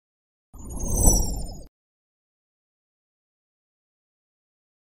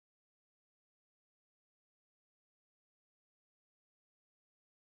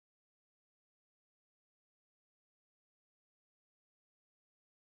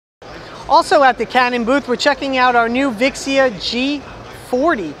Also at the Canon booth, we're checking out our new Vixia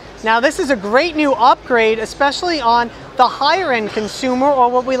G40. Now this is a great new upgrade, especially on the higher end consumer, or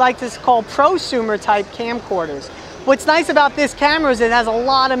what we like to call prosumer type camcorders. What's nice about this camera is it has a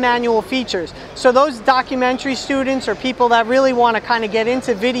lot of manual features. So those documentary students or people that really want to kind of get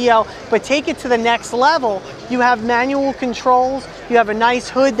into video but take it to the next level, you have manual controls, you have a nice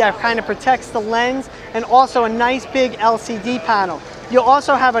hood that kind of protects the lens, and also a nice big LCD panel. You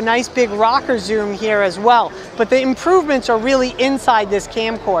also have a nice big rocker zoom here as well, but the improvements are really inside this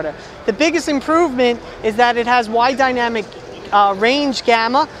camcorder. The biggest improvement is that it has wide dynamic range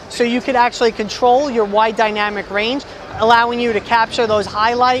gamma, so you could actually control your wide dynamic range, allowing you to capture those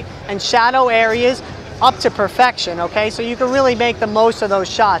highlight and shadow areas up to perfection, okay? So you can really make the most of those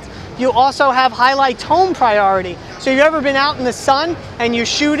shots. You also have highlight tone priority. So you've ever been out in the sun and you're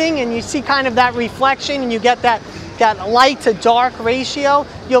shooting and you see kind of that reflection and you get that light to dark ratio,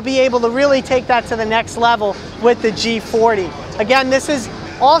 you'll be able to really take that to the next level with the G40. Again, this has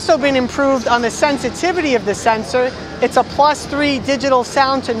also been improved on the sensitivity of the sensor. It's a +3 digital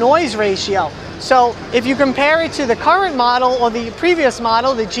sound to noise ratio. So if you compare it to the current model or the previous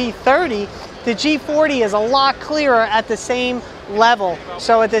model, the G30, the G40 is a lot clearer at the same level.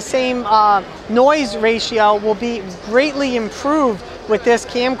 So at the same noise ratio will be greatly improved with this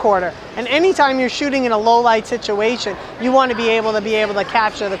camcorder. And anytime you're shooting in a low light situation, you want to be able to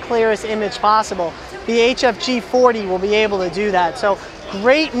capture the clearest image possible. The HF G40 will be able to do that. So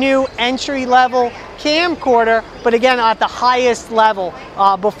great new entry level camcorder, but again at the highest level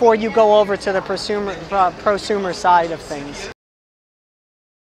before you go over to the prosumer side of things.